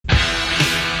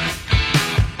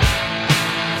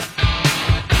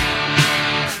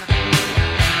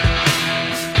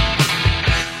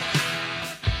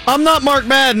I'm not Mark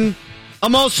Madden.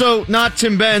 I'm also not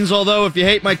Tim Benz, although if you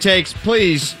hate my takes,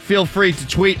 please feel free to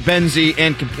tweet Benzie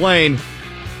and complain.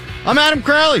 I'm Adam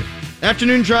Crowley,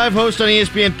 afternoon drive host on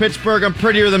ESPN Pittsburgh. I'm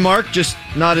prettier than Mark, just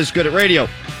not as good at radio.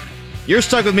 You're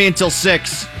stuck with me until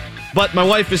 6, but my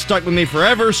wife is stuck with me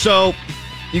forever, so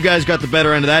you guys got the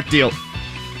better end of that deal.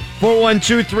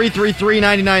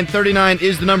 412-333-9939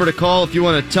 is the number to call if you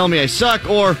want to tell me I suck,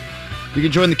 or you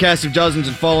can join the cast of dozens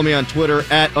and follow me on Twitter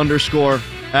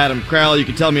 @_Adam Crowley. You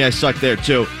can tell me I suck there,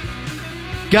 too.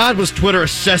 God, was Twitter a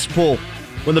cesspool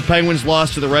when the Penguins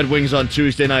lost to the Red Wings on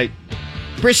Tuesday night.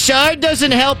 Brassard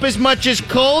doesn't help as much as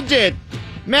Cole did.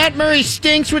 Matt Murray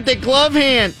stinks with the glove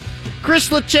hand. Chris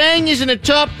Letang isn't a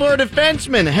top-floor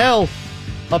defenseman. Hell,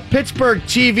 a Pittsburgh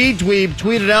TV dweeb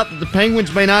tweeted out that the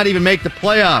Penguins may not even make the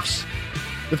playoffs.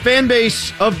 The fan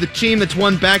base of the team that's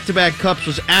won back-to-back cups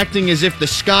was acting as if the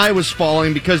sky was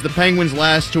falling because the Penguins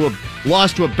lost to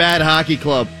a bad hockey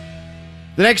club.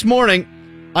 The next morning,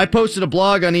 I posted a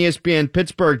blog on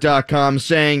ESPNPittsburgh.com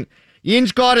saying,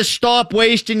 "Yin's got to stop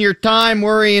wasting your time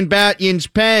worrying about Yin's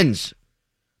Pens."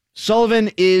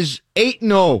 Sullivan is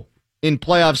 8-0 in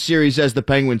playoff series as the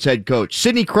Penguins head coach.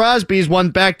 Sidney Crosby's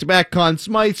won back-to-back Conn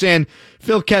Smythes, and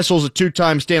Phil Kessel's a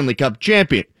two-time Stanley Cup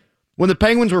champion. When the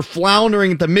Penguins were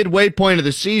floundering at the midway point of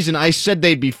the season, I said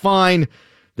they'd be fine.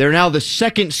 They're now the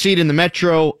second seed in the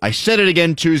Metro. I said it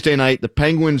again Tuesday night. The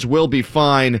Penguins will be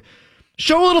fine.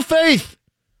 Show a little faith.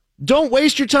 Don't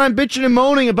waste your time bitching and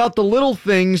moaning about the little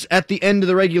things at the end of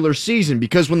the regular season,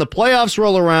 because when the playoffs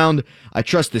roll around, I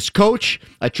trust this coach.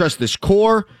 I trust this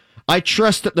core. I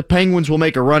trust that the Penguins will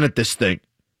make a run at this thing.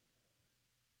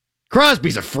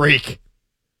 Crosby's a freak.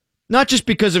 Not just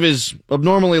because of his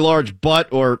abnormally large butt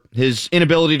or his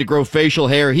inability to grow facial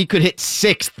hair. He could hit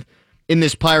 6th in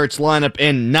this Pirates lineup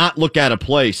and not look out of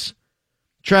place.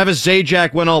 Travis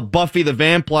Zajac went all Buffy the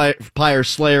Vampire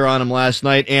Slayer on him last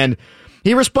night, and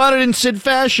he responded in Sid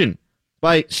fashion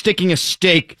by sticking a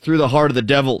stake through the heart of the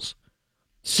Devils.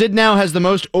 Sid now has the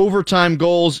most overtime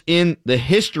goals in the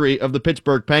history of the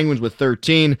Pittsburgh Penguins with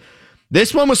 13.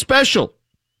 This one was special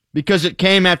because it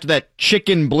came after that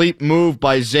chicken bleep move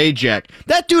by Zajac.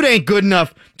 That dude ain't good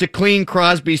enough to clean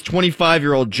Crosby's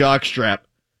 25-year-old jockstrap.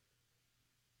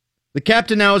 The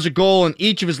captain now has a goal in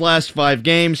each of his last 5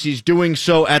 games. He's doing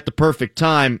so at the perfect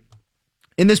time.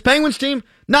 In this Penguins team,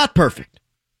 not perfect.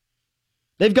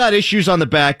 They've got issues on the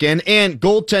back end, and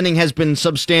goaltending has been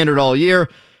substandard all year,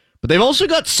 but they've also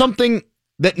got something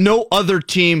that no other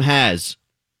team has.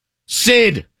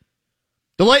 Sid.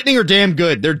 The Lightning are damn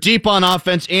good. They're deep on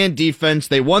offense and defense.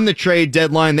 They won the trade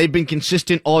deadline. They've been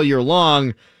consistent all year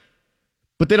long,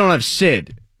 but they don't have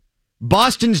Sid.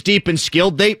 Boston's deep and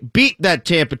skilled. They beat that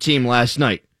Tampa team last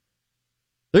night.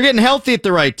 They're getting healthy at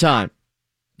the right time.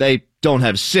 They don't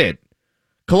have Sid.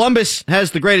 Columbus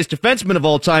has the greatest defenseman of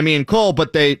all time, Ian Cole,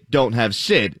 but they don't have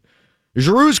Sid.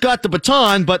 Giroux's got the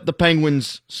baton, but the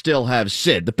Penguins still have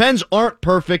Sid. The Pens aren't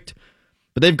perfect,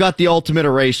 but they've got the ultimate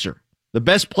eraser. The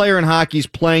best player in hockey's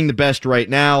playing the best right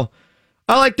now.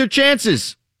 I like their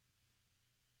chances.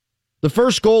 The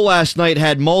first goal last night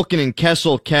had Malkin and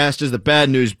Kessel cast as the Bad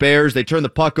News Bears. They turned the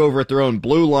puck over at their own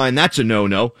blue line. That's a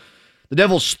no-no. The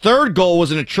Devils' third goal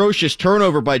was an atrocious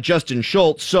turnover by Justin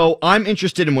Schultz, so I'm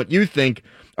interested in what you think.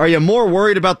 Are you more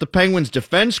worried about the Penguins'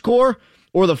 defense core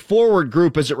or the forward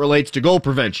group as it relates to goal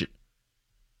prevention?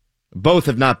 Both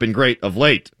have not been great of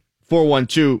late.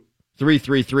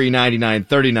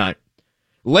 412-333-9939.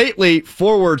 Lately,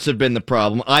 forwards have been the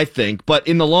problem, I think, but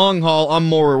in the long haul, I'm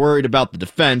more worried about the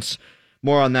defense.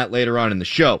 More on that later on in the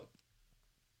show.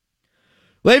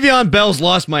 Le'Veon Bell's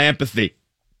lost my empathy.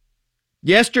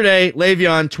 Yesterday,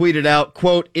 Le'Veon tweeted out,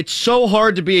 quote, "It's so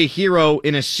hard to be a hero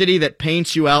in a city that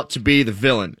paints you out to be the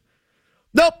villain."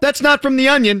 Nope, that's not from The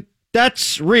Onion.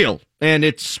 That's real, and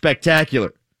it's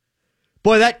spectacular.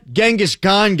 Boy, that Genghis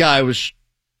Khan guy was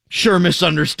sure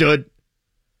misunderstood.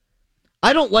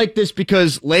 I don't like this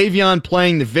because Le'Veon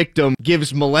playing the victim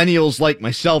gives millennials like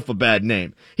myself a bad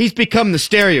name. He's become the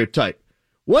stereotype.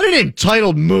 What an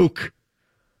entitled mook.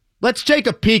 Let's take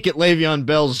a peek at Le'Veon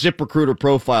Bell's ZipRecruiter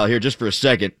profile here just for a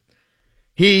second.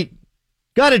 He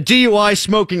got a DUI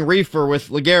smoking reefer with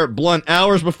LeGarrette Blount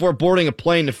hours before boarding a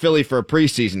plane to Philly for a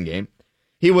preseason game.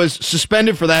 He was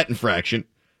suspended for that infraction.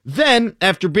 Then,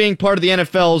 after being part of the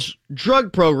NFL's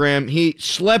drug program, he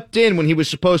slept in when he was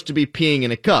supposed to be peeing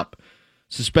in a cup.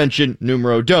 Suspension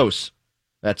numero dos.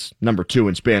 That's number 2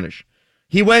 in Spanish.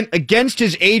 He went against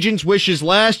his agent's wishes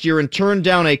last year and turned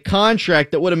down a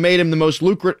contract that would have made him the most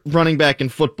lucrative running back in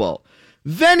football.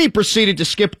 Then he proceeded to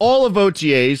skip all of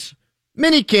OTAs,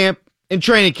 minicamp, and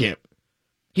training camp.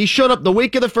 He showed up the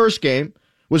week of the first game,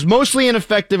 was mostly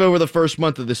ineffective over the first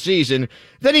month of the season.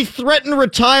 Then he threatened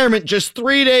retirement just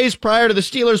 3 days prior to the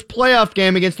Steelers' playoff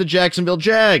game against the Jacksonville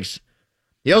Jags.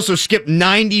 He also skipped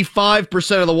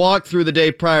 95% of the walkthrough the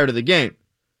day prior to the game.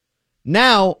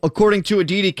 Now, according to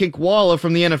Aditi Kinkwala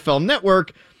from the NFL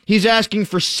Network, he's asking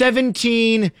for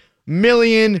 $17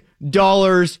 million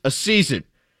a season.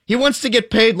 He wants to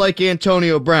get paid like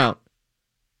Antonio Brown.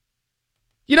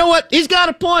 You know what? He's got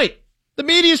a point. The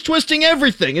media's twisting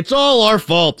everything. It's all our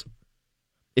fault.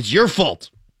 It's your fault.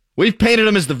 We've painted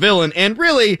him as the villain, and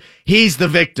really, he's the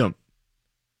victim.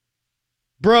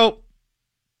 Bro,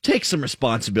 take some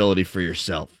responsibility for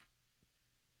yourself.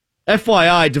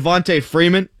 FYI, Devontae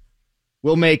Freeman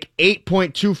will make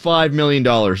 $8.25 million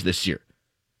this year.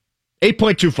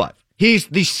 8.25. He's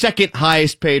the second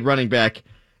highest paid running back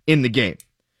in the game.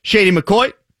 Shady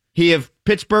McCoy, he of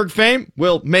Pittsburgh fame,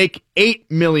 will make $8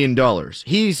 million.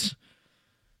 He's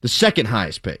the second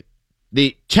highest paid.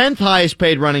 The 10th highest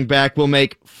paid running back will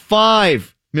make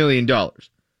 $5 million.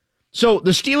 So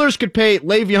the Steelers could pay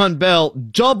Le'Veon Bell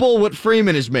double what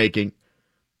Freeman is making,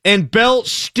 and Bell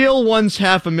still wants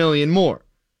 $500,000 more.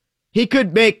 He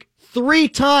could make 3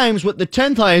 times what the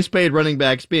 10th highest paid running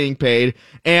back's being paid,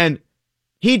 and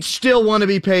he'd still want to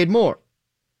be paid more.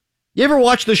 You ever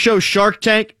watch the show Shark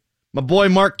Tank? My boy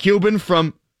Mark Cuban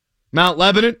from Mount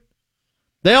Lebanon?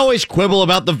 They always quibble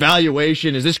about the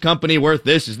valuation. Is this company worth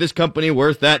this? Is this company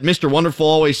worth that? Mr. Wonderful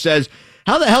always says,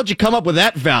 how the hell did you come up with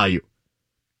that value?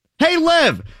 Hey,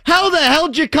 Lev, how the hell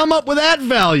did you come up with that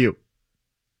value?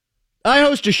 I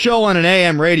host a show on an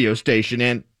AM radio station,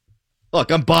 and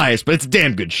look, I'm biased, but it's a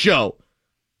damn good show.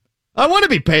 I want to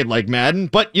be paid like Madden,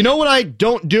 but you know what I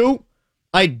don't do?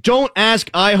 I don't ask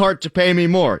iHeart to pay me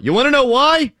more. You want to know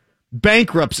why?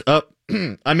 Bankruptcy.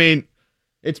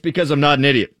 It's because I'm not an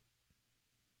idiot.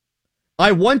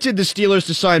 I wanted the Steelers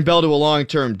to sign Bell to a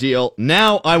long-term deal.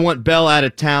 Now I want Bell out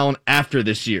of town after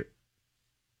this year.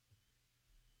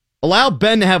 Allow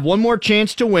Ben to have one more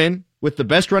chance to win with the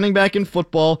best running back in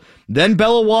football. Then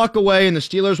Bell will walk away and the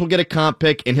Steelers will get a comp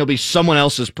pick and he'll be someone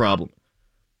else's problem.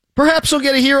 Perhaps he'll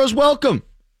get a hero's welcome.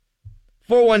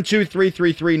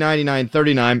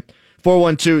 412-333-9939.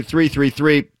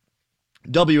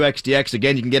 412-333-WXDX.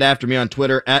 Again, you can get after me on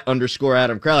Twitter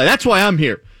 @_Adam Crowley. That's why I'm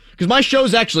here. Because my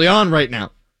show's actually on right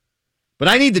now. But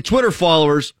I need the Twitter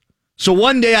followers so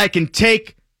one day I can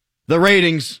take the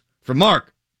ratings from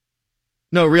Mark.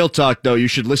 No, real talk, though. You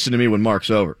should listen to me when Mark's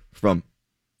over from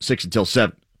 6 until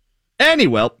 7.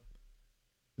 Anyway,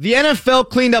 the NFL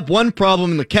cleaned up one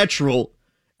problem in the catch rule,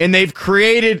 and they've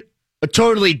created a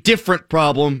totally different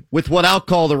problem with what I'll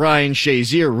call the Ryan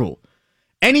Shazier rule.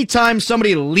 Anytime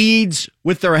somebody leads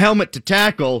with their helmet to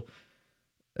tackle,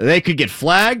 they could get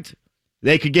flagged.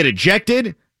 They could get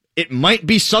ejected. It might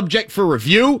be subject for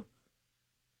review.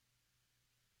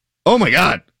 Oh, my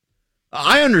God.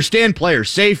 I understand player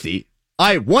safety.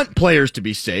 I want players to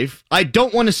be safe. I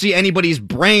don't want to see anybody's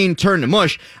brain turn to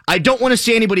mush. I don't want to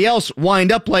see anybody else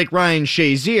wind up like Ryan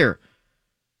Shazier.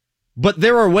 But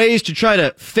there are ways to try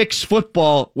to fix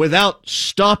football without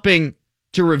stopping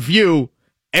to review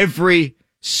every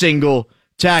single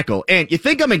tackle. And you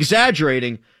think I'm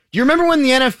exaggerating. Do you remember when the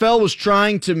NFL was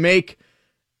trying to make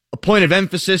a point of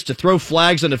emphasis to throw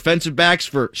flags on defensive backs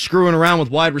for screwing around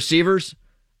with wide receivers?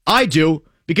 I do,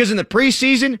 because in the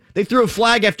preseason, they threw a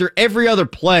flag after every other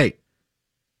play.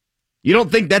 You don't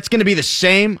think that's going to be the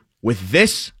same with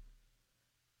this?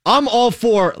 I'm all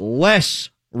for less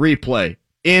replay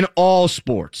in all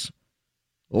sports.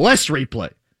 Less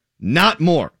replay, not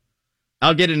more.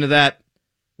 I'll get into that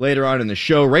later on in the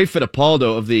show. Ray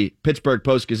Fittipaldo of the Pittsburgh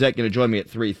Post-Gazette going to join me at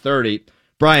 3:30.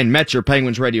 Brian Metzer,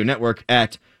 Penguins Radio Network,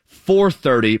 at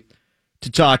 4:30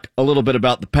 to talk a little bit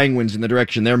about the Penguins and the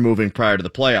direction they're moving prior to the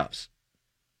playoffs.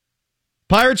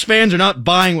 Pirates fans are not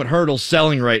buying what Hurdle's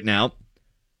selling right now.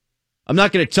 I'm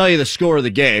not going to tell you the score of the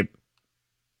game.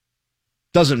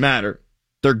 Doesn't matter.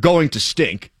 They're going to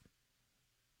stink.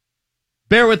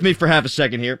 Bear with me for half a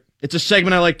second here. It's a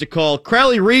segment I like to call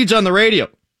Crowley Reads on the Radio.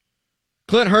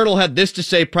 Clint Hurdle had this to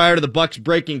say prior to the Bucks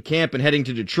breaking camp and heading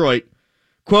to Detroit.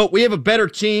 Quote, "We have a better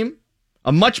team,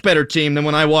 a much better team than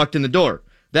when I walked in the door.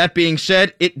 That being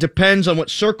said, it depends on what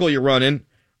circle you run in.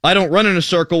 I don't run in a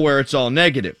circle where it's all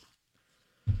negative."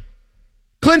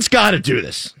 Clint's got to do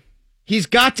this. He's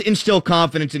got to instill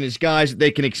confidence in his guys that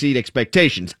they can exceed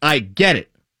expectations. I get it.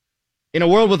 In a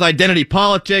world with identity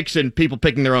politics and people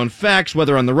picking their own facts,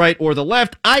 whether on the right or the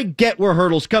left, I get where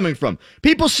Hurdle's coming from.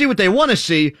 People see what they want to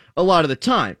see a lot of the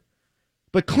time.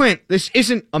 But Clint, this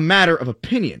isn't a matter of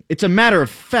opinion. It's a matter of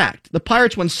fact. The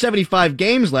Pirates won 75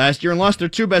 games last year and lost their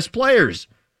 2 best players.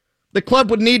 The club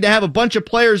would need to have a bunch of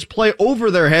players play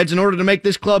over their heads in order to make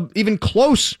this club even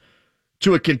close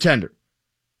to a contender.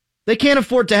 They can't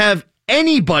afford to have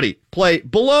anybody play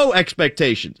below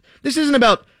expectations. This isn't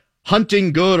about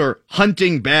hunting good or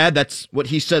hunting bad. That's what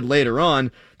he said later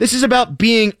on. This is about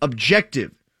being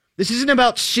objective. This isn't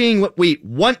about seeing what we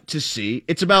want to see.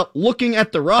 It's about looking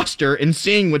at the roster and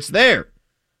seeing what's there.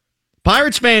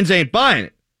 Pirates fans ain't buying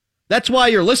it. That's why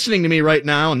you're listening to me right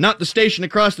now and not the station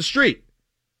across the street.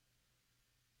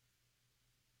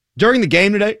 During the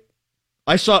game today,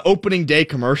 I saw opening day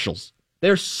commercials.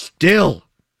 They're still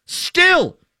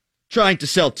trying to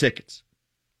sell tickets.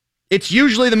 It's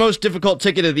usually the most difficult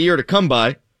ticket of the year to come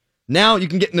by. Now you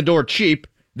can get in the door cheap.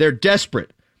 They're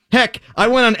desperate. Heck, I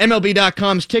went on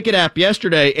MLB.com's ticket app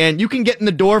yesterday, and you can get in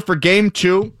the door for Game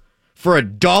 2 for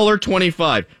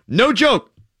 $1.25. No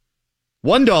joke.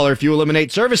 $1 if you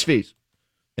eliminate service fees.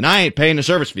 And I ain't paying the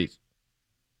service fees.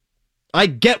 I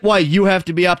get why you have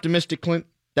to be optimistic, Clint.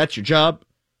 That's your job.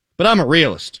 But I'm a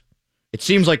realist. It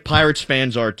seems like Pirates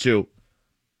fans are too.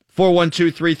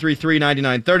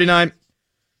 412-333-9939.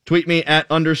 Tweet me at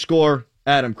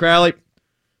 _Adam Crowley.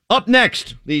 Up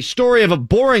next, the story of a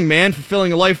boring man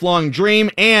fulfilling a lifelong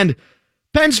dream, and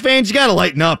Pens fans, you gotta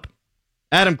lighten up.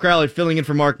 Adam Crowley filling in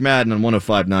for Mark Madden on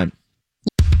 105.9.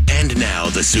 And now,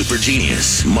 the super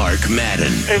genius, Mark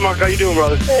Madden. Hey, Mark, how you doing,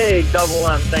 brother? Hey, Double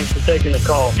M, thanks for taking the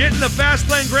call. Get in the fast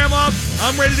lane, Grandma.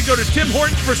 I'm ready to go to Tim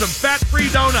Hortons for some fat-free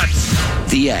donuts.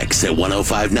 The X at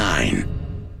 105.9.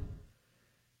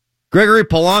 Gregory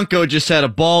Polanco just had a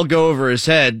ball go over his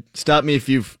head. Stop me if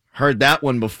you've heard that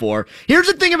one before. Here's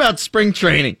the thing about spring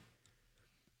training.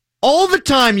 All the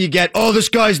time you get, oh, this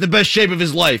guy's in the best shape of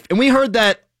his life. And we heard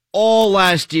that all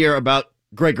last year about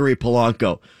Gregory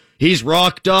Polanco. He's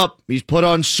rocked up. He's put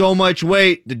on so much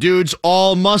weight. The dude's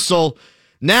all muscle.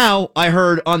 Now I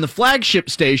heard on the flagship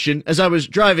station as I was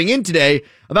driving in today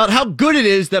about how good it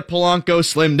is that Polanco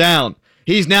slimmed down.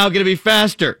 He's now going to be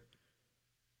faster.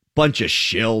 Bunch of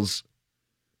shills.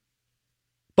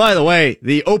 By the way,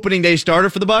 the opening day starter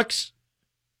for the Bucks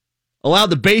allowed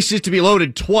the bases to be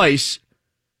loaded twice.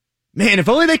 Man, if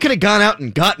only they could have gone out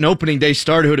and got an opening day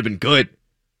starter who would have been good.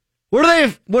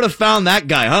 Where would have found that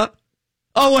guy, huh?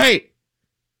 Oh, wait.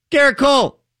 Garrett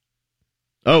Cole.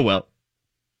 Oh, well.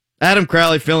 Adam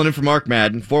Crowley filling in for Mark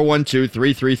Madden.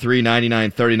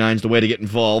 412-333-9939 is the way to get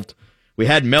involved. We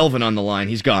had Melvin on the line.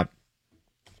 He's gone.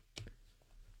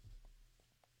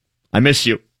 I miss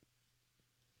you.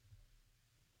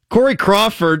 Corey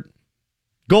Crawford,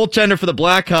 goaltender for the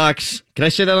Blackhawks. Can I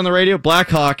say that on the radio?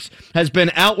 Blackhawks has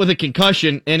been out with a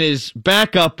concussion, and his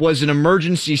backup was an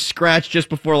emergency scratch just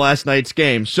before last night's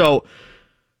game. So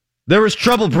there was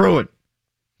trouble brewing.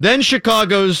 Then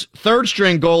Chicago's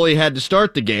third-string goalie had to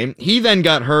start the game. He then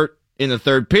got hurt in the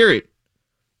third period.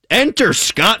 Enter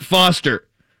Scott Foster,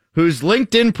 whose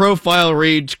LinkedIn profile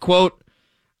reads, quote,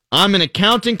 I'm an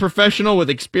accounting professional with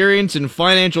experience in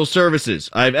financial services.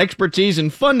 I have expertise in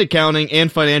fund accounting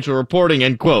and financial reporting,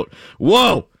 end quote.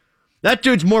 Whoa! That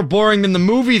dude's more boring than the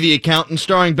movie The Accountant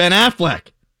starring Ben Affleck.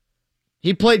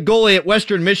 He played goalie at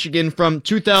Western Michigan from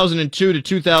 2002 to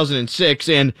 2006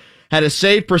 and had a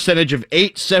save percentage of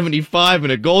 .875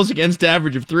 and a goals against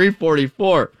average of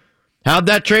 .344. How'd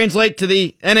that translate to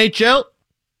the NHL?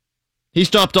 He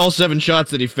stopped all 7 shots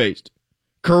that he faced.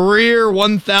 Career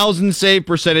 1,000 save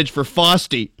percentage for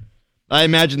Fosty. I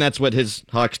imagine that's what his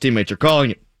Hawks teammates are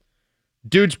calling it.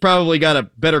 Dude's probably got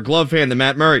a better glove hand than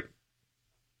Matt Murray.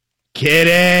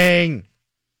 Kidding.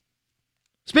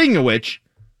 Speaking of which,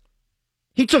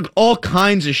 he took all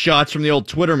kinds of shots from the old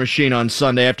Twitter machine on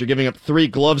Sunday after giving up 3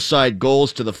 glove-side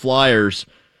goals to the Flyers.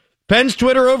 Penn's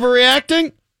Twitter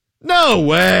overreacting? No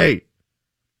way.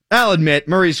 I'll admit,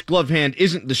 Murray's glove hand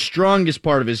isn't the strongest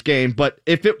part of his game, but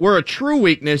if it were a true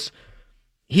weakness,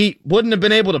 he wouldn't have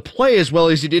been able to play as well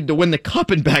as he did to win the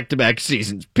Cup in back-to-back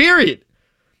seasons. Period.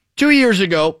 2 years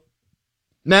ago,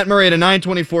 Matt Murray had a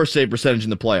 .924 save percentage in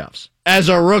the playoffs as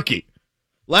a rookie.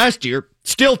 Last year,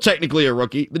 still technically a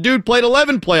rookie, the dude played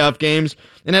 11 playoff games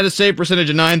and had a save percentage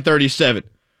of .937.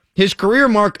 His career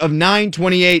mark of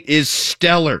 .928 is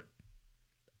stellar.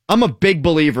 I'm a big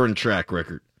believer in track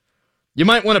record. You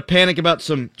might want to panic about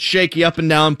some shaky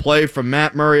up-and-down play from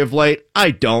Matt Murray of late.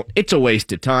 I don't. It's a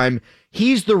waste of time.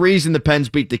 He's the reason the Pens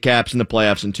beat the Caps in the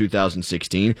playoffs in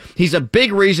 2016. He's a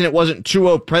big reason it wasn't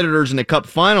 2-0 Predators in the Cup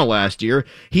final last year.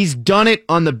 He's done it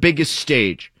on the biggest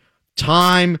stage,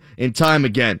 time and time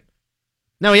again.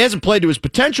 Now, he hasn't played to his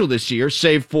potential this year,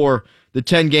 save for the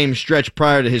 10-game stretch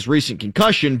prior to his recent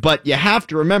concussion, but you have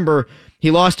to remember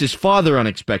he lost his father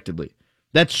unexpectedly.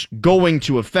 That's going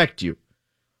to affect you.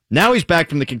 Now he's back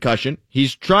from the concussion.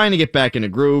 He's trying to get back in a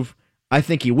groove. I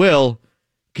think he will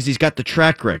because he's got the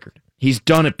track record. He's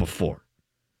done it before.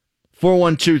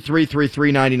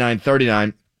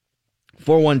 412-333-9939.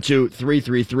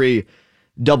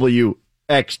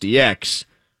 412-333-WXDX.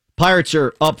 Pirates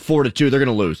are up 4-2. They're going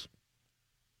to lose.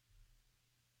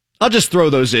 I'll just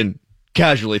throw those in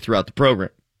casually throughout the program.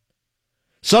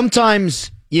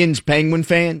 Sometimes Yin's Penguin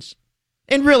fans,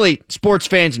 and really sports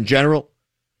fans in general,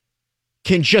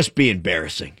 can just be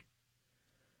embarrassing.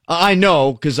 I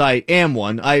know, because I am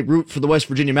one. I root for the West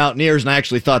Virginia Mountaineers, and I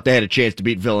actually thought they had a chance to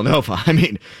beat Villanova. I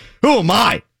mean, who am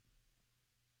I?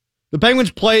 The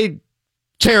Penguins played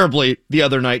terribly the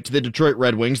other night to the Detroit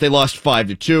Red Wings. They lost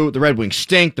 5-2. The Red Wings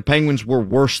stink. The Penguins were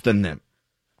worse than them.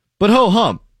 But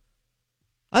ho-hum.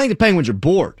 I think the Penguins are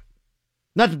bored.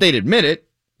 Not that they'd admit it,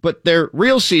 but their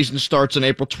real season starts on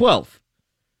April 12th.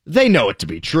 They know it to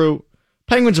be true.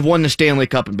 Penguins have won the Stanley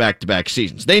Cup in back-to-back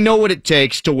seasons. They know what it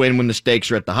takes to win when the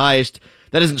stakes are at the highest.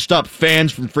 That doesn't stop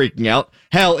fans from freaking out.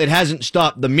 Hell, it hasn't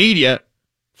stopped the media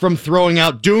from throwing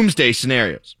out doomsday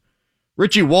scenarios.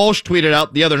 Richie Walsh tweeted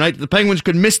out the other night that the Penguins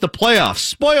could miss the playoffs.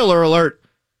 Spoiler alert,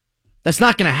 that's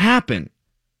not going to happen.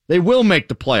 They will make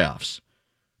the playoffs.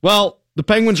 Well, the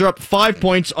Penguins are up 5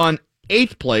 points on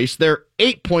 8th place. They're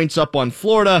 8 points up on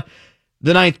Florida,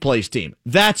 the 9th place team.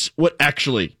 That's what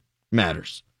actually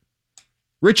matters.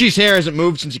 Richie's hair hasn't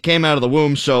moved since he came out of the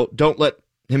womb, so don't let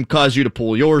him cause you to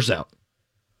pull yours out.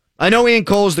 I know Ian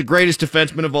Cole is the greatest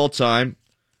defenseman of all time.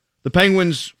 The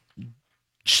Penguins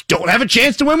just don't have a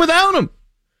chance to win without him.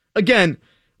 Again,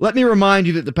 let me remind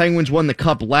you that the Penguins won the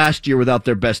Cup last year without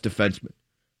their best defenseman.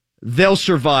 They'll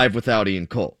survive without Ian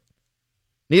Cole.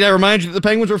 Need I remind you that the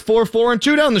Penguins were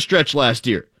 4-4-2 down the stretch last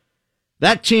year?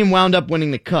 That team wound up winning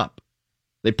the Cup.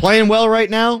 They playing well right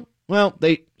now? Well,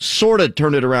 they sort of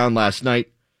turned it around last night.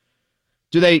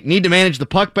 Do they need to manage the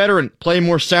puck better and play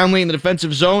more soundly in the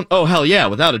defensive zone? Oh, hell yeah,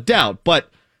 without a doubt. But,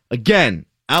 again,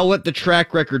 I'll let the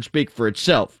track record speak for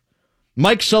itself.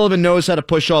 Mike Sullivan knows how to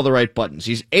push all the right buttons.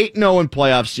 He's 8-0 in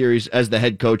playoff series as the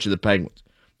head coach of the Penguins.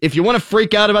 If you want to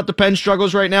freak out about the Pen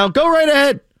struggles right now, go right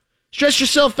ahead. Stress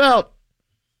yourself out.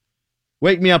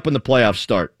 Wake me up when the playoffs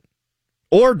start.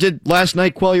 Or did last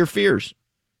night quell your fears?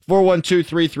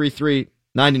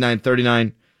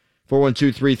 412-333-9939.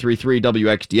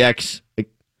 412-333-WXDX.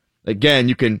 Again,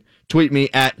 you can tweet me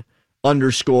at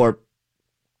 _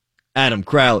 Adam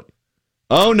Crowley.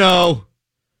 Oh no.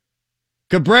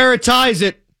 Cabrera ties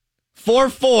it.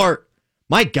 4-4.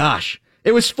 My gosh.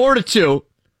 It was 4-2.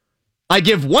 I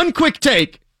give one quick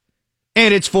take,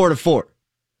 and it's 4-4.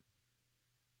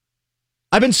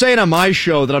 I've been saying on my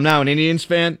show that I'm now an Indians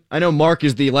fan. I know Mark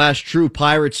is the last true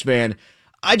Pirates fan.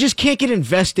 I just can't get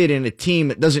invested in a team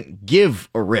that doesn't give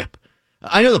a rip.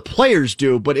 I know the players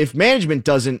do, but if management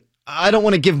doesn't, I don't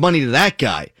want to give money to that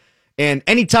guy. And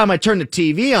anytime I turn the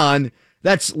TV on,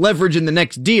 that's leveraging the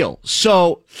next deal.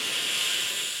 So,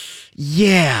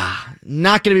 yeah,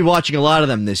 not going to be watching a lot of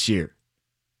them this year.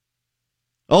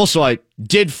 Also, I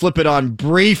did flip it on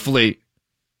briefly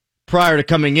prior to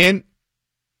coming in,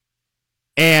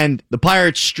 and the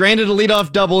Pirates stranded a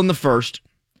leadoff double in the first,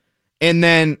 and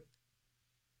then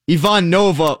Ivan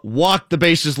Nova walked the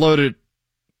bases loaded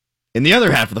in the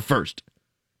other half of the first.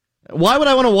 Why would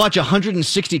I want to watch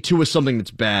 162 of something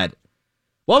that's bad?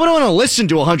 Why would I want to listen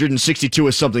to 162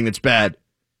 of something that's bad?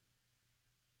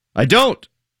 I don't.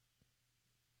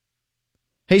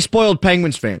 Hey, spoiled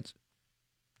Penguins fans.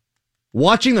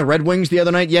 Watching the Red Wings the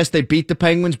other night, yes, they beat the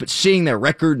Penguins, but seeing their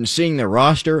record and seeing their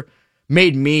roster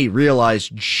made me realize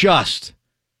just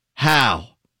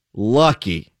how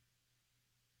lucky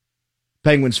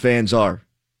Penguins fans are.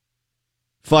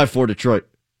 5-4 Detroit.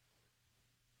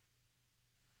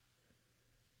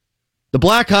 The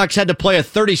Blackhawks had to play a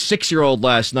 36-year-old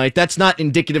last night. That's not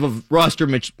indicative of roster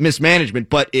mismanagement,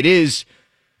 but it is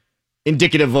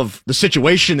indicative of the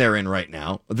situation they're in right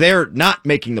now. They're not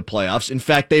making the playoffs. In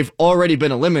fact, they've already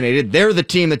been eliminated. They're the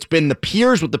team that's been the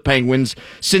peers with the Penguins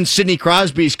since Sidney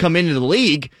Crosby's come into the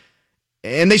league,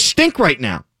 and they stink right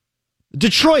now.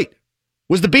 Detroit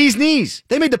was the bee's knees.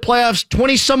 They made the playoffs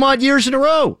 20-some-odd years in a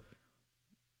row.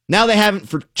 Now they haven't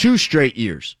for 2 straight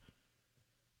years.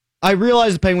 I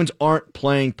realize the Penguins aren't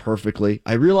playing perfectly.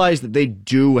 I realize that they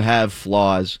do have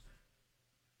flaws.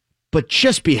 But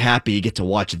just be happy you get to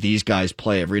watch these guys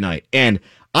play every night. And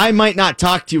I might not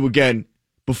talk to you again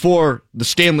before the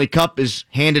Stanley Cup is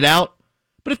handed out.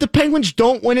 But if the Penguins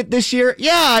don't win it this year,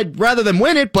 yeah, I'd rather them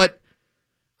win it, but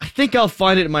I think I'll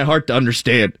find it in my heart to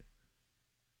understand.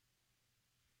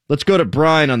 Let's go to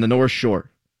Brian on the North Shore.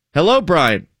 Hello,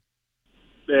 Brian.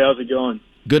 Hey, how's it going?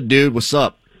 Good, dude. What's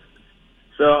up?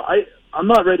 So I'm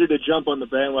not ready to jump on the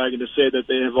bandwagon to say that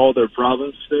they have all their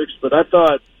problems fixed, but I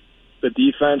thought the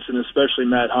defense, and especially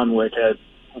Matt Hunwick, had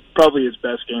probably his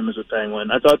best game as a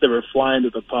Penguin. I thought they were flying to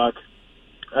the puck.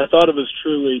 I thought it was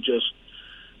truly just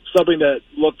something that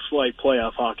looks like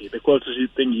playoff hockey, the closest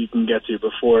thing you can get to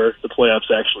before the playoffs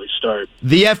actually start.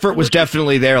 The effort was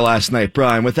definitely there last night,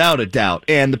 Brian, without a doubt.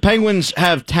 And the Penguins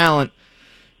have talent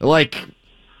like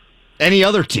any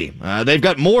other team. They've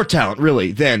got more talent,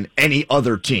 really, than any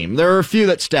other team. There are a few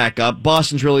that stack up.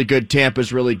 Boston's really good.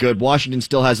 Tampa's really good. Washington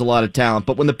still has a lot of talent.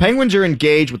 But when the Penguins are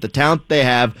engaged with the talent they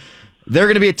have, they're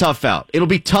going to be a tough out. It'll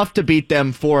be tough to beat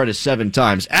them 4 out of 7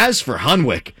 times. As for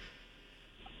Hunwick,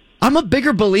 I'm a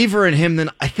bigger believer in him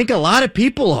than I think a lot of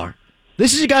people are.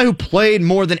 This is a guy who played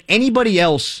more than anybody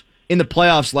else in the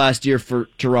playoffs last year for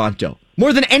Toronto.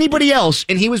 More than anybody else,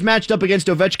 and he was matched up against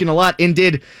Ovechkin a lot and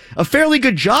did a fairly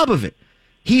good job of it.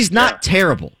 He's not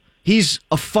terrible. He's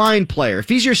a fine player. If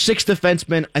he's your 6th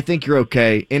defenseman, I think you're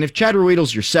okay. And if Chad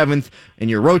Ruhwedel's your 7th and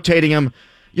you're rotating him,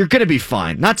 you're going to be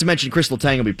fine. Not to mention Chris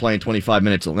Letang will be playing 25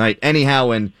 minutes a night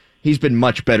anyhow, and he's been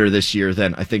much better this year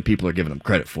than I think people are giving him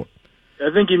credit for. I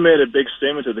think he made a big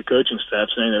statement to the coaching staff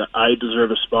saying that I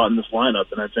deserve a spot in this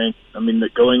lineup, and I think,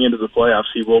 that going into the playoffs,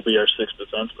 he will be our 6th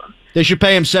defenseman. They should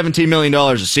pay him $17 million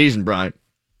a season, Brian.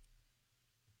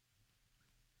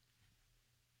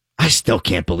 I still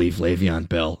can't believe Le'Veon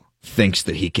Bell thinks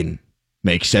that he can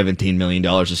make $17 million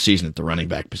a season at the running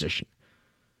back position.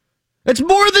 That's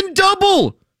more than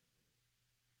double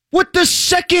what the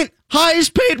second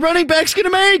highest paid running back's going to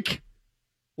make.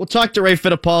 We'll talk to Ray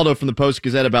Fittipaldo from the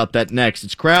Post-Gazette about that next.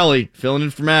 It's Crowley filling in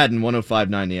for Madden,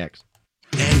 105.9 The X.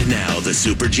 And now the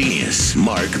super genius,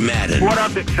 Mark Madden. What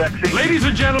up, Big Sexy? Ladies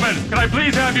and gentlemen, can I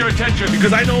please have your attention?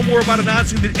 Because I know more about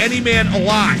announcing than any man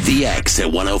alive. The X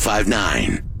at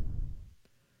 105.9.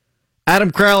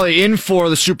 Adam Crowley in for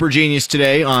the Super Genius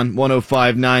today on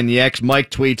 105.9 The X. Mike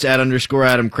tweets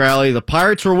 @_Adam Crowley. The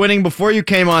Pirates were winning before you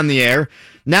came on the air.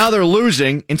 Now they're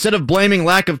losing. Instead of blaming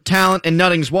lack of talent and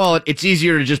Nutting's wallet, it's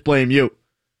easier to just blame you.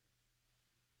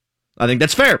 I think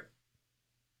that's fair.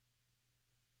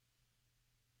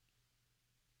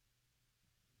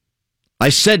 I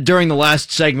said during the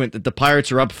last segment that the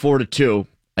Pirates are up 4-2.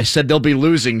 I said they'll be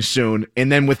losing soon,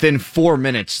 and then within 4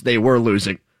 minutes, they were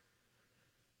losing.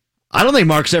 I don't think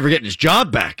Mark's ever getting his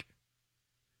job back.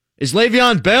 Is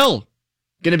Le'Veon Bell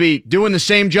going to be doing the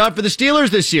same job for the Steelers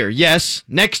this year? Yes.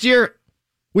 Next year,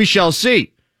 we shall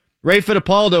see. Ray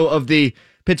Fittipaldo of the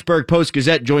Pittsburgh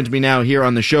Post-Gazette joins me now here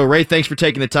on the show. Ray, thanks for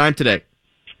taking the time today.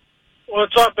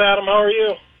 What's up, Adam? How are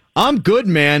you? I'm good,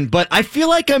 man, but I feel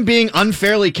like I'm being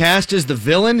unfairly cast as the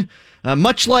villain,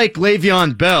 much like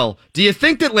Le'Veon Bell. Do you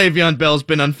think that Le'Veon Bell's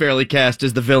been unfairly cast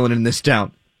as the villain in this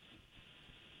town?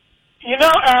 You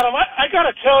know, Adam, I got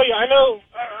to tell you, I know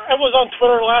I was on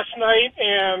Twitter last night,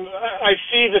 and I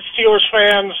see that Steelers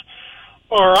fans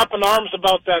are up in arms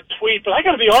about that tweet, but I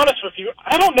got to be honest with you,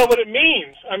 I don't know what it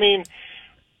means. I mean,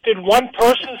 did one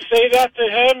person say that to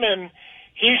him, and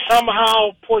he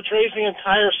somehow portrays the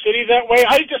entire city that way?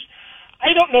 I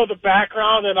don't know the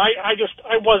background, and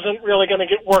I wasn't really going to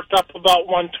get worked up about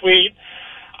one tweet.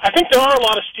 I think there are a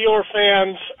lot of Steeler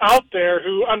fans out there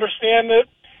who understand that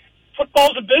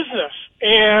football's a business,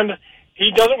 and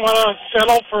he doesn't want to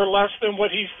settle for less than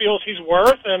what he feels he's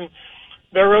worth, and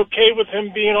they're okay with him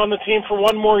being on the team for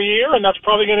one more year, and that's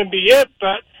probably going to be it.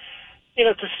 But,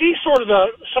 to see sort of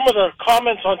some of the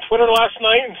comments on Twitter last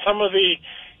night and some of the,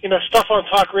 stuff on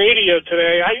talk radio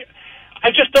today, I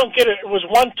just don't get it. It was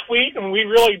one tweet, and we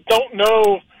really don't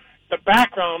know the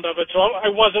background of it, so I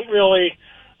wasn't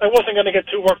going to get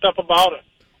too worked up about it.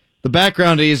 The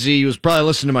background is he was probably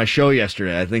listening to my show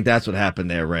yesterday. I think that's what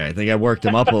happened there, Ray. I think I worked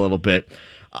him up a little bit.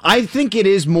 I think it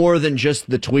is more than just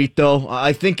the tweet, though.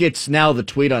 I think it's now the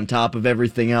tweet on top of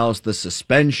everything else, the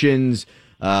suspensions,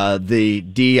 the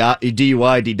DUI,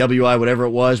 DWI, whatever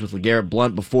it was with LeGarrette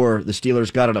Blount before the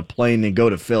Steelers got on a plane and go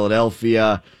to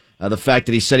Philadelphia. The fact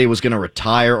that he said he was going to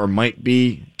retire or might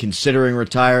be considering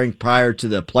retiring prior to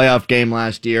the playoff game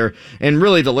last year. And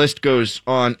really the list goes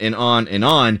on and on and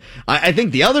on. I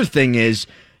think the other thing is,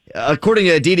 according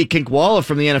to Aditi Kinkwala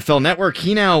from the NFL Network,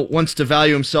 he now wants to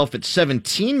value himself at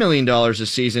 $17 million a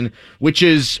season, which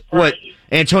is what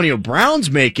Antonio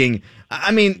Brown's making.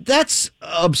 I mean, that's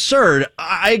absurd.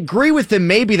 I agree with him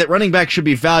maybe that running backs should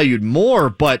be valued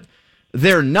more, but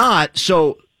they're not.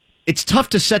 So it's tough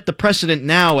to set the precedent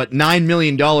now at $9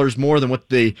 million more than what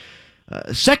the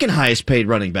second highest paid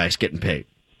running back's getting paid.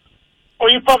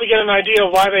 Well, you probably get an idea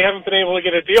of why they haven't been able to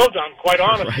get a deal done, quite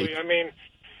honestly. Right. I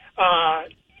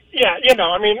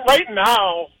mean, right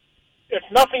now, if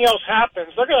nothing else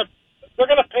happens, they're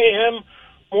gonna pay him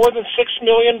more than $6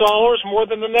 million more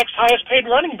than the next highest paid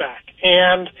running back,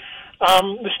 and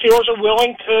the Steelers are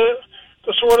willing to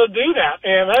to sort of do that.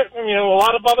 And a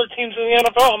lot of other teams in the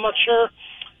NFL, I'm not sure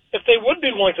if they would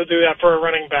be willing to do that for a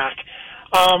running back.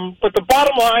 But the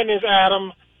bottom line is,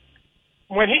 Adam,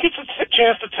 when he gets a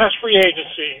chance to test free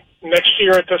agency next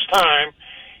year at this time,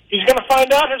 he's going to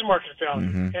find out his market value.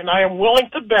 Mm-hmm. And I am willing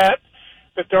to bet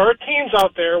that there are teams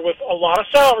out there with a lot of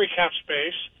salary cap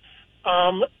space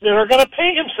that are going to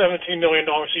pay him $17 million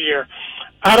a year.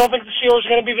 I don't think the Steelers are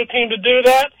going to be the team to do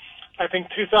that. I think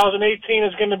 2018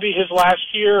 is going to be his last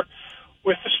year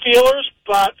with the Steelers,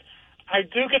 but I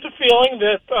do get the feeling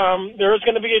that there is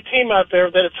going to be a team out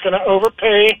there that it's going to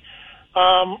overpay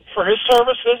for his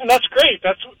services, and that's great.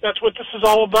 That's what this is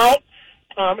all about.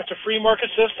 It's a free market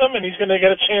system, and he's going to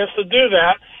get a chance to do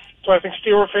that. So I think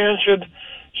Steeler fans should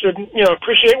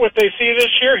appreciate what they see this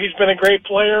year. He's been a great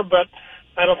player, but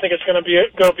I don't think it's going to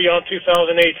go beyond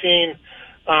 2018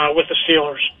 with the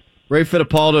Steelers. Ray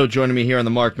Fittipaldo joining me here on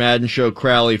the Mark Madden Show.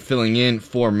 Crowley filling in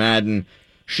for Madden.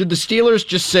 Should the Steelers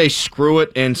just say screw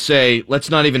it and say, let's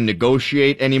not even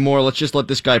negotiate anymore? Let's just let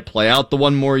this guy play out the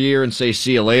one more year and say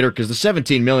see you later? Because the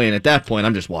 $17 million at that point,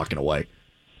 I'm just walking away.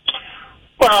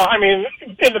 Well, I mean,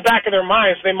 in the back of their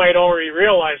minds, they might already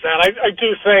realize that. I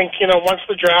do think, once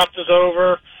the draft is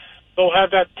over, they'll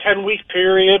have that 10-week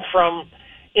period from,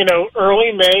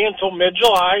 early May until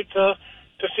mid-July to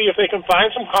see if they can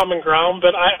find some common ground.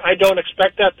 But I don't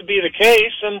expect that to be the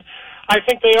case, and I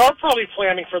think they are probably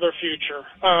planning for their future.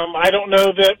 I don't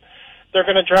know that they're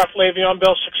going to draft Le'Veon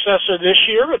Bell's successor this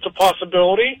year. It's a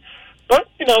possibility. But,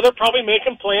 they're probably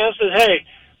making plans that, hey,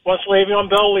 once Le'Veon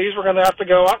Bell leaves, we're going to have to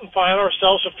go out and find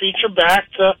ourselves a feature back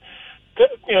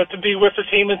to be with the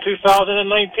team in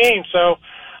 2019. So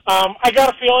I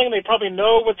got a feeling they probably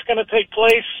know what's going to take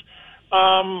place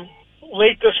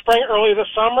late this spring, early this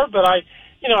summer. But I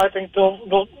think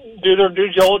they'll do their due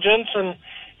diligence and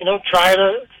try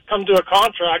to come to a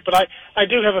contract. But I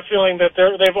do have a feeling that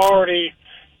they've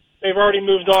already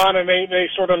moved on, and they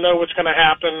sort of know what's going to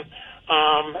happen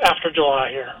after July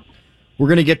here. We're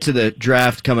going to get to the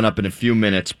draft coming up in a few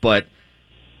minutes, but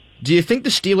do you think the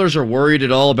Steelers are worried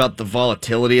at all about the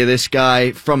volatility of this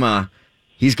guy from a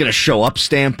he's going to show up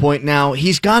standpoint now?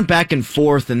 He's gone back and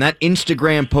forth, and that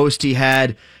Instagram post he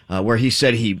had where he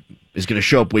said he is going to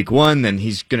show up week 1, then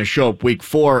he's going to show up week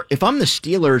 4. If I'm the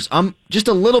Steelers, I'm just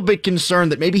a little bit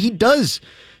concerned that maybe he does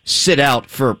sit out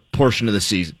for a portion of the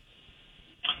season.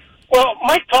 Well,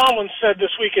 Mike Tomlin said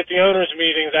this week at the owners'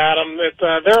 meetings, Adam,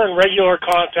 that they're in regular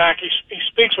contact. He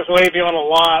speaks with Le'Veon a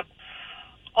lot.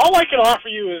 All I can offer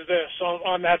you is this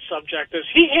on that subject, is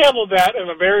he handled that in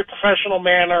a very professional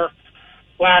manner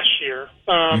last year.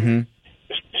 The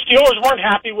Steelers weren't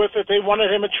happy with it. They wanted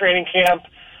him at training camp,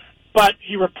 but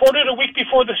he reported a week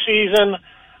before the season.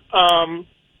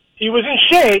 He was in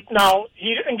shape. Now,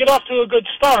 he didn't get off to a good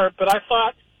start, but I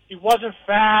thought he wasn't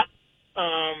fat.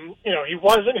 He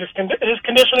wasn't. His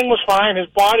conditioning was fine. His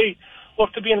body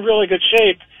looked to be in really good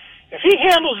shape. If he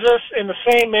handles this in the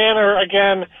same manner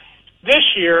again this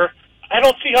year, I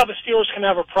don't see how the Steelers can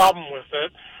have a problem with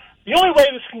it. The only way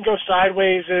this can go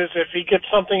sideways is if he gets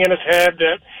something in his head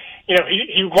that,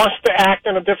 he wants to act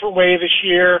in a different way this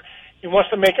year. He wants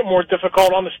to make it more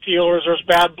difficult on the Steelers. There's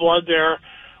bad blood there.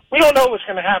 We don't know what's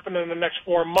going to happen in the next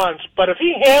 4 months, but if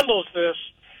he handles this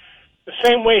the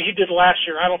same way he did last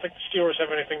year, I don't think the Steelers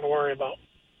have anything to worry about.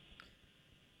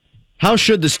 How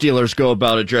should the Steelers go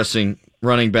about addressing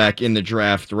running back in the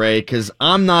draft, Ray? Because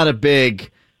I'm not a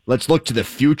big let's look to the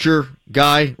future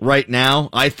guy right now.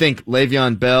 I think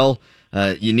Le'Veon Bell,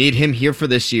 you need him here for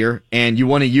this year, and you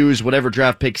want to use whatever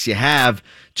draft picks you have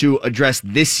to address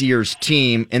this year's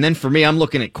team. And then for me, I'm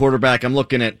looking at quarterback. I'm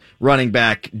looking at running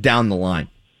back down the line.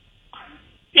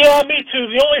 Yeah, me too.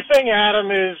 The only thing, Adam,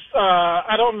 is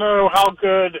I don't know how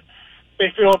good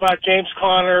they feel about James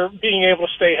Conner being able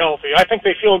to stay healthy. I think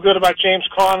they feel good about James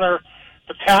Conner,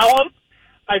 the talent.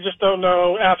 I just don't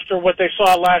know after what they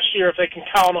saw last year if they can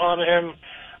count on him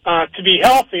to be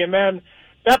healthy. And then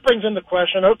that brings into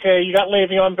question, okay, you got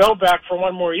Le'Veon Bell back for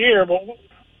one more year, but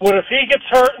what if he gets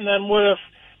hurt, and then what if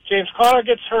James Conner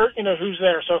gets hurt? Who's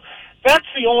there? So that's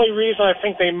the only reason I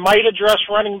think they might address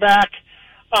running back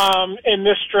in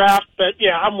this draft. But,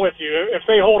 yeah, I'm with you. If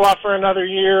they hold off for another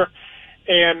year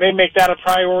and they make that a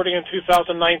priority in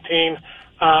 2019,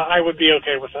 I would be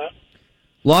okay with that.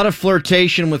 A lot of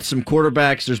flirtation with some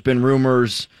quarterbacks. There's been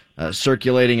rumors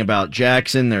circulating about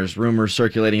Jackson. There's rumors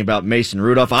circulating about Mason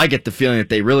Rudolph. I get the feeling that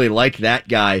they really like that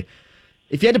guy.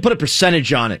 If you had to put a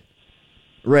percentage on it,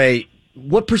 Ray,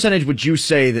 what percentage would you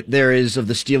say that there is of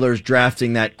the Steelers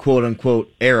drafting that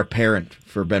quote-unquote heir apparent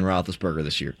for Ben Roethlisberger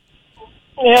this year?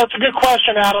 Yeah, it's a good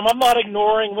question, Adam. I'm not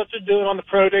ignoring what they're doing on the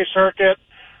pro day circuit.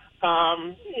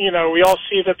 We all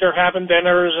see that they're having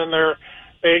dinners and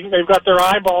they've got their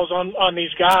eyeballs on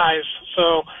these guys.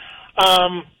 So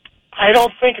I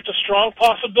don't think it's a strong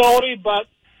possibility, but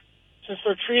since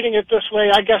they're treating it this way,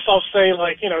 I guess I'll say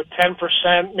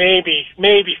 10%, maybe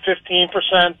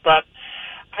 15%, but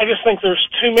I just think there's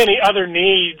too many other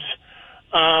needs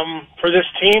for this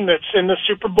team that's in the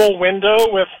Super Bowl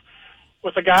window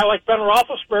with a guy like Ben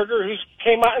Roethlisberger who's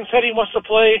came out and said he wants to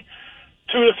play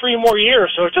 2 to 3 more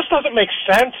years. So it just doesn't make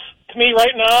sense to me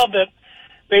right now that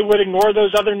they would ignore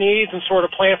those other needs and sort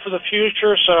of plan for the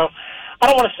future. So I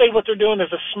don't want to say what they're doing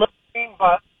is a smoking,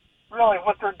 but really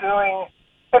what they're doing,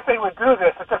 if they would do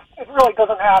this, it really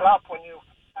doesn't add up when you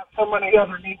have so many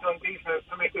other needs on defense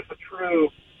to make this a true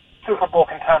Super Bowl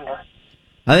contender.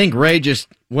 I think Ray just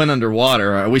went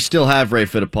underwater. We still have Ray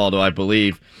Fittipaldo, I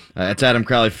believe. It's Adam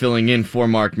Crowley filling in for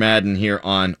Mark Madden here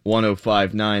on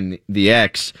 105.9 The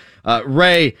X.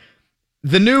 Ray,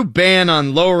 the new ban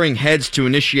on lowering heads to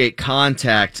initiate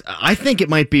contact, I think it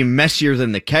might be messier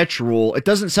than the catch rule. It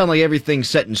doesn't sound like everything's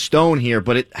set in stone here,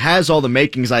 but it has all the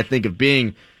makings, I think, of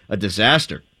being a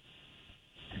disaster.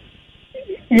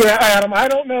 Yeah, Adam, I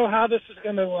don't know how this is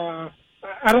going to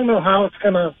I don't know how it's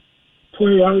going to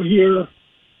play out here.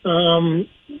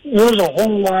 There's a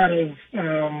whole lot of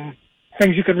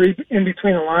things you could read in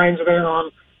between the lines there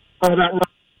on how that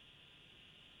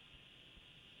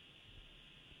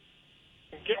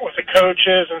get with the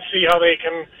coaches and see how they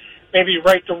can maybe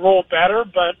write the rule better.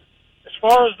 But as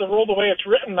far as the rule, the way it's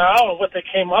written now and what they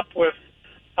came up with,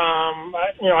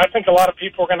 I think a lot of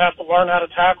people are going to have to learn how to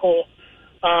tackle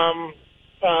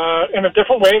in a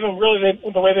different way than really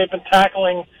the way they've been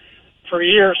tackling for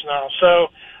years now. So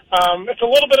it's a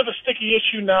little bit of a sticky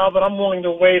issue now, but I'm willing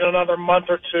to wait another month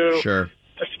or two to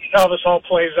see how this all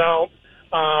plays out.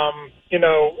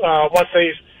 Once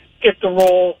they get the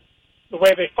rule the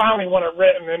way they finally want it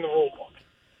written in the rule book.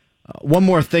 One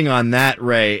more thing on that,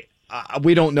 Ray.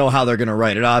 We don't know how they're going to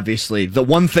write it, obviously. The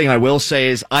one thing I will say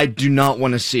is I do not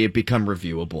want to see it become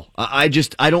reviewable. I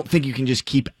don't think you can just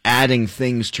keep adding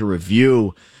things to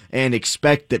review and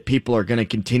expect that people are going to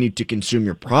continue to consume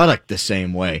your product the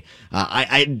same way.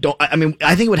 I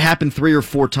think it would happen 3 or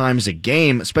 4 times a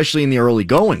game, especially in the early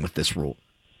going with this rule.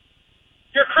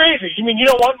 You're crazy. You mean you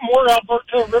don't want more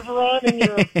Alberto Riveron in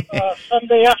your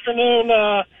Sunday afternoon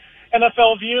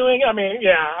NFL viewing? I mean,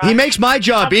 yeah. He makes my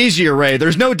job easier, Ray.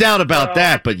 There's no doubt about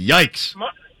that, but yikes.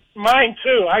 Mine,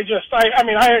 too. I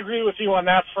agree with you on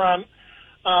that front.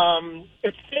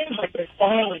 It seems like they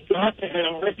finally got to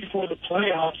him right before the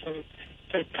playoffs, and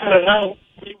to cut it out,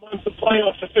 once the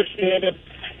playoffs officiated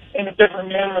in a different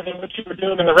manner than what you were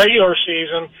doing in the regular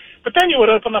season. But then you would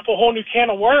open up a whole new can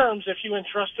of worms if you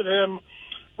entrusted him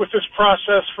with this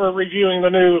process for reviewing the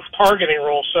new targeting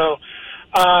rule. So,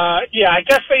 I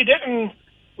guess they didn't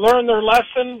learn their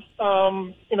lesson,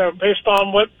 based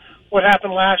on what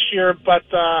happened last year. But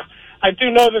I do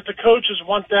know that the coaches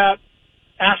want that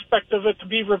aspect of it to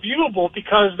be reviewable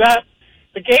because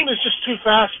the game is just too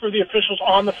fast for the officials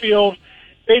on the field.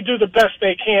 They do the best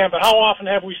they can, but how often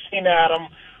have we seen, Adam,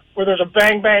 where there's a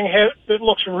bang-bang hit that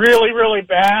looks really, really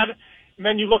bad, and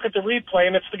then you look at the replay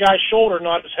and it's the guy's shoulder,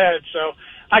 not his head. So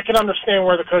I can understand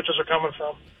where the coaches are coming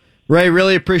from. Ray,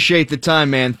 really appreciate the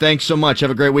time, man. Thanks so much. Have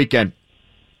a great weekend.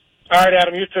 All right,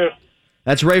 Adam, you too.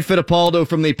 That's Ray Fittipaldo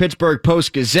from the Pittsburgh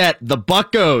Post-Gazette. The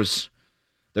Buccos,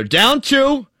 they're down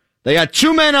 2. They got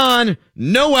 2 men on,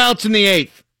 no outs in the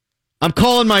 8th. I'm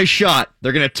calling my shot.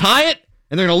 They're going to tie it,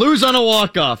 and they're going to lose on a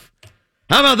walk-off.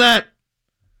 How about that?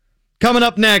 Coming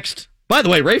up next. By the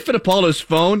way, Ray Fittipaldo's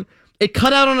phone, it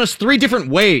cut out on us 3 different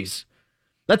ways.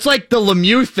 That's like the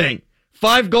Lemieux thing.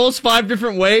 5 goals, 5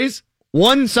 different ways.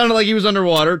 1 sounded like he was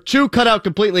underwater. 2 cut out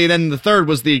completely, and then the 3rd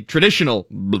was the traditional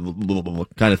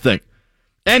kind of thing.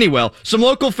 Anyway, some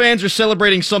local fans are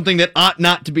celebrating something that ought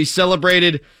not to be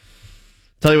celebrated.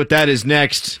 Tell you what that is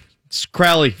next. It's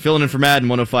Crowley filling in for Madden,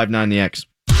 105.9 The X.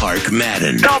 Mark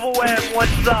Madden. Double M,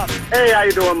 what's up? Hey, how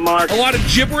you doing, Mark? A lot of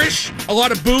gibberish, a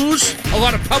lot of booze, a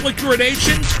lot of public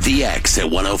urination. The X at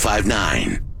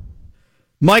 105.9.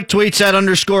 Mike tweets at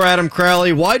 _Adam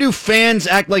Crowley. Why do fans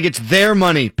act like it's their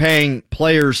money paying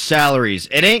players' salaries?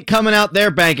 It ain't coming out their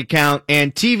bank account,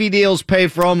 and TV deals pay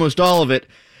for almost all of it.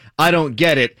 I don't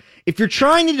get it. If you're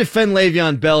trying to defend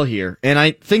Le'Veon Bell here, and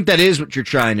I think that is what you're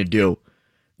trying to do,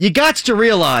 you got to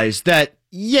realize that,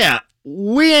 yeah,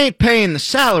 we ain't paying the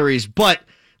salaries, but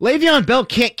Le'Veon Bell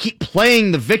can't keep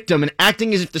playing the victim and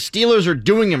acting as if the Steelers are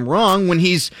doing him wrong when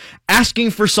he's asking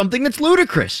for something that's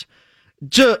ludicrous.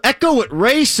 To echo what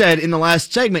Ray said in the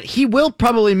last segment, he will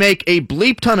probably make a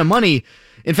bleep ton of money.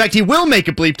 In fact, he will make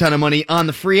a bleep ton of money on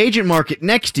the free agent market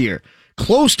next year,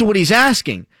 close to what he's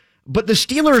asking. but the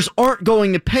Steelers aren't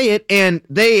going to pay it, and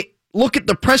they look at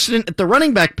the precedent at the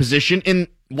running back position, and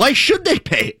why should they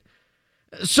pay it?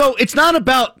 So it's not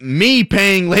about me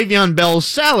paying Le'Veon Bell's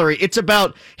salary. It's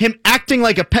about him acting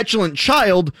like a petulant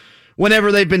child whenever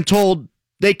they've been told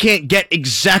they can't get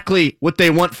exactly what they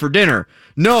want for dinner.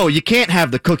 No, you can't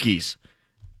have the cookies.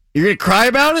 You're going to cry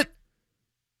about it?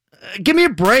 Give me a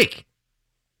break.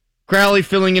 Crowley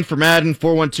filling in for Madden,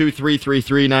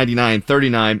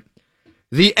 412-333-9939.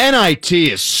 The NIT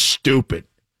is stupid.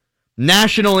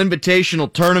 National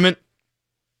Invitational Tournament.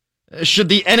 Should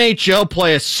the NHL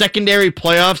play a secondary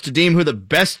playoffs to deem who the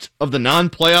best of the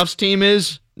non-playoffs team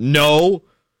is? No.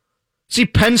 See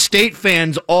Penn State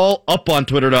fans all up on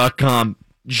Twitter.com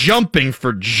jumping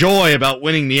for joy about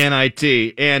winning the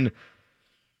NIT, and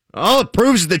all it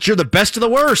proves is that you're the best of the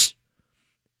worst.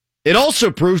 It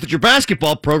also proves that your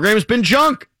basketball program has been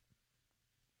junk.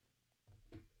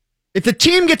 If the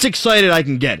team gets excited, I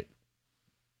can get it.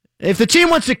 If the team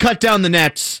wants to cut down the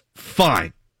nets,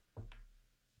 fine.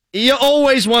 You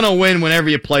always want to win whenever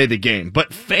you play the game,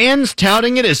 but fans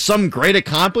touting it as some great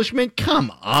accomplishment?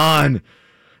 Come on.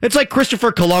 It's like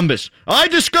Christopher Columbus. I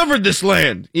discovered this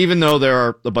land, even though there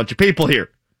are a bunch of people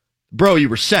here. Bro, you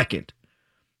were second.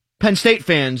 Penn State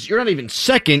fans, you're not even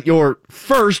second, you're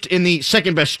first in the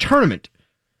second best tournament.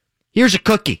 Here's a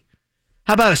cookie.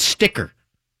 How about a sticker?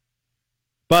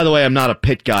 By the way, I'm not a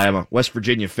Pitt guy. I'm a West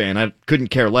Virginia fan. I couldn't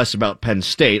care less about Penn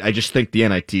State. I just think the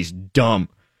NIT's dumb.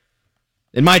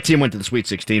 And my team went to the Sweet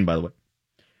 16, by the way.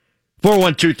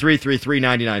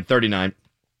 412-333-9939.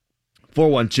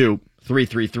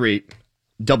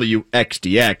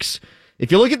 412-333-WXDX.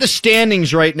 If you look at the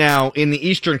standings right now in the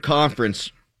Eastern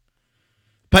Conference,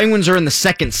 Penguins are in the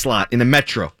second slot in the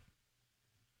Metro.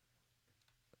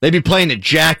 They'd be playing the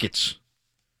Jackets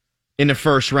in the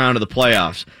first round of the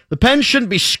playoffs. The Pens shouldn't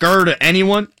be scared of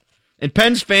anyone, and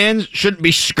Pens fans shouldn't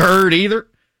be scared either.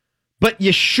 But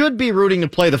you should be rooting to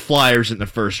play the Flyers in the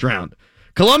first round.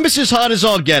 Columbus is hot as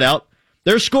all get out.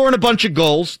 They're scoring a bunch of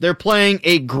goals. They're playing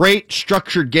a great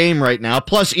structured game right now.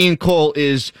 Plus, Ian Cole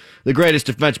is the greatest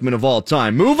defenseman of all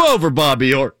time. Move over,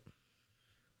 Bobby Orr.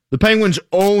 The Penguins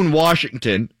own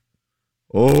Washington.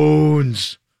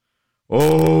 Owns.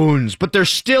 But they're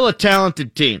still a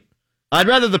talented team. I'd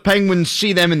rather the Penguins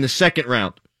see them in the second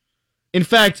round. In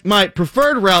fact, my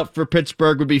preferred route for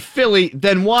Pittsburgh would be Philly,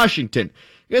 then Washington.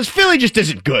 Because Philly just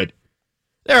isn't good.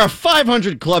 They're a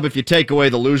 500 club if you take away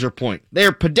the loser point.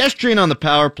 They're pedestrian on the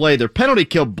power play. Their penalty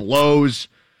kill blows.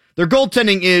 Their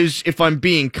goaltending is, if I'm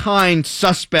being kind,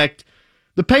 suspect.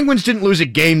 The Penguins didn't lose a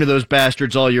game to those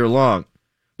bastards all year long.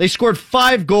 They scored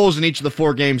 5 goals in each of the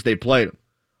 4 games they played them.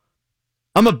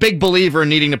 I'm a big believer in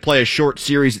needing to play a short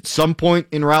series at some point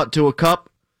en route to a cup.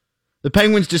 The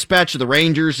Penguins dispatched the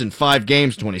Rangers in 5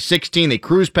 games in 2016. They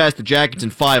cruised past the Jackets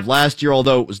in 5 last year,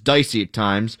 although it was dicey at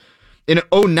times. In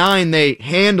 2009, they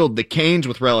handled the Canes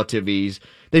with relative ease.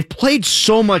 They've played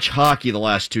so much hockey the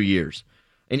last 2 years.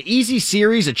 An easy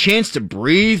series, a chance to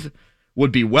breathe,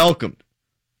 would be welcomed.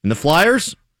 And the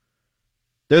Flyers?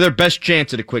 They're their best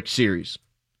chance at a quick series.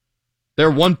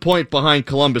 They're 1 point behind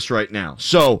Columbus right now.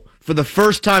 So, for the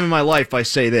first time in my life, I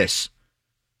say this.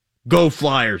 Go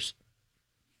Flyers.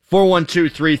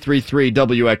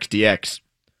 412-333-WXDX.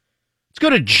 Let's go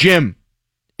to Jim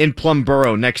in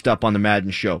Plumboro next up on the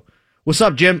Madden Show. What's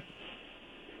up, Jim?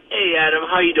 Hey, Adam.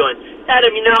 How you doing?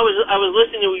 Adam, I was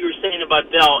listening to what you were saying about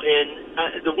Bell,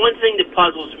 and the one thing that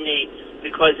puzzles me,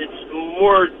 because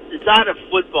it's out of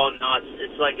football nuts,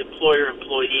 it's like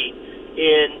employer-employee,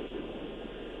 and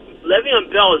Le'Veon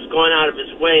Bell has gone out of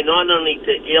his way not only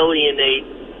to alienate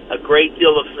a great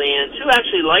deal of fans who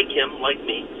actually like him, like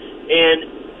me,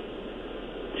 and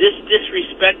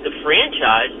disrespect the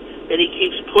franchise, and he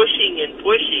keeps pushing and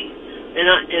pushing. And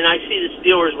I see the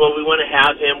Steelers. Well, we want to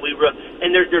have him.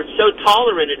 And they're so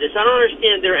tolerant of this. I don't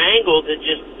understand their angle to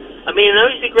just. I mean, I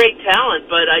know he's a great talent,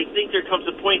 but I think there comes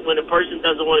a point when a person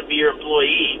doesn't want to be your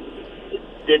employee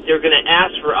that they're going to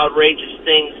ask for outrageous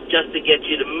things just to get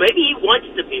you to. Maybe he wants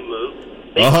to be moved.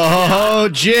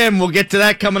 Jim, we'll get to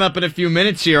that coming up in a few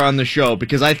minutes here on the show,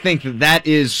 because I think that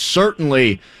is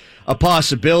certainly a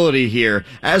possibility here.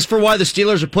 As for why the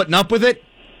Steelers are putting up with it,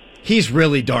 he's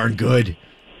really darn good.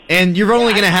 And you're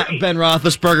only going to have Ben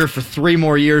Roethlisberger for 3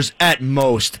 more years at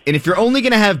most. And if you're only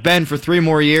going to have Ben for 3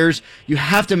 more years, you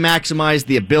have to maximize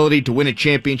the ability to win a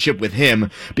championship with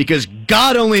him, because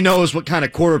God only knows what kind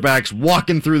of quarterback's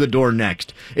walking through the door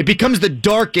next. It becomes the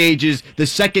dark ages the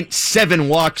second 7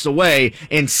 walks away,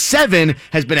 and 7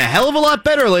 has been a hell of a lot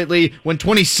better lately when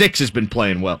 26 has been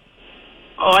playing well.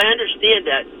 Oh, I understand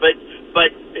that, but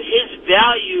his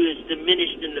value is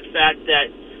diminished in the fact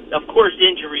that Of course,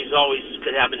 injuries always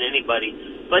could happen to anybody,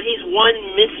 but he's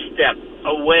one misstep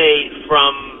away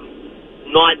from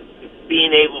not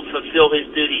being able to fulfill his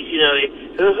duties. You know,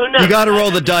 who knows? You got to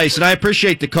roll the dice, and I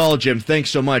appreciate the call, Jim. Thanks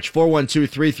so much.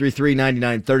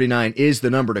 412-333-9939 is the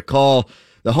number to call.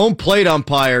 The home plate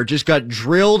umpire just got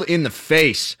drilled in the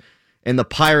face in the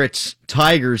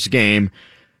Pirates-Tigers game.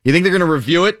 You think they're going to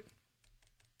review it?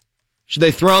 Should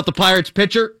they throw out the Pirates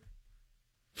pitcher?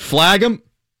 Flag him?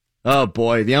 Oh,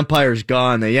 boy, the umpire's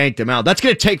gone. They yanked him out. That's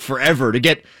going to take forever to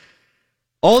get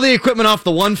all the equipment off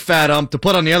the one fat ump to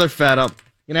put on the other fat ump.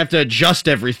 You're going to have to adjust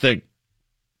everything.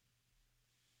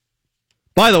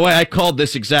 By the way, I called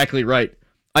this exactly right.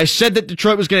 I said that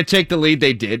Detroit was going to take the lead.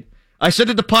 They did. I said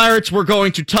that the Pirates were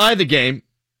going to tie the game,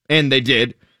 and they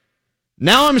did.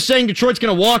 Now I'm saying Detroit's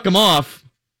going to walk them off.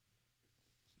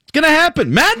 It's going to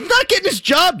happen. Madden's not getting his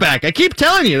job back. I keep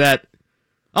telling you that.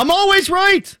 I'm always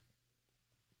right.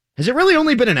 Has it really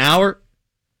only been an hour?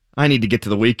 I need to get to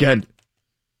the weekend.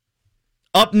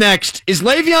 Up next, is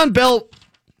Le'Veon Bell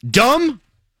dumb?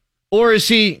 Or is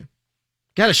he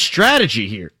got a strategy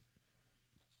here?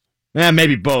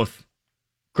 Maybe both.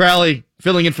 Crowley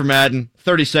filling in for Madden.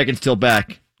 30 seconds till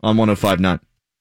back on 105.9.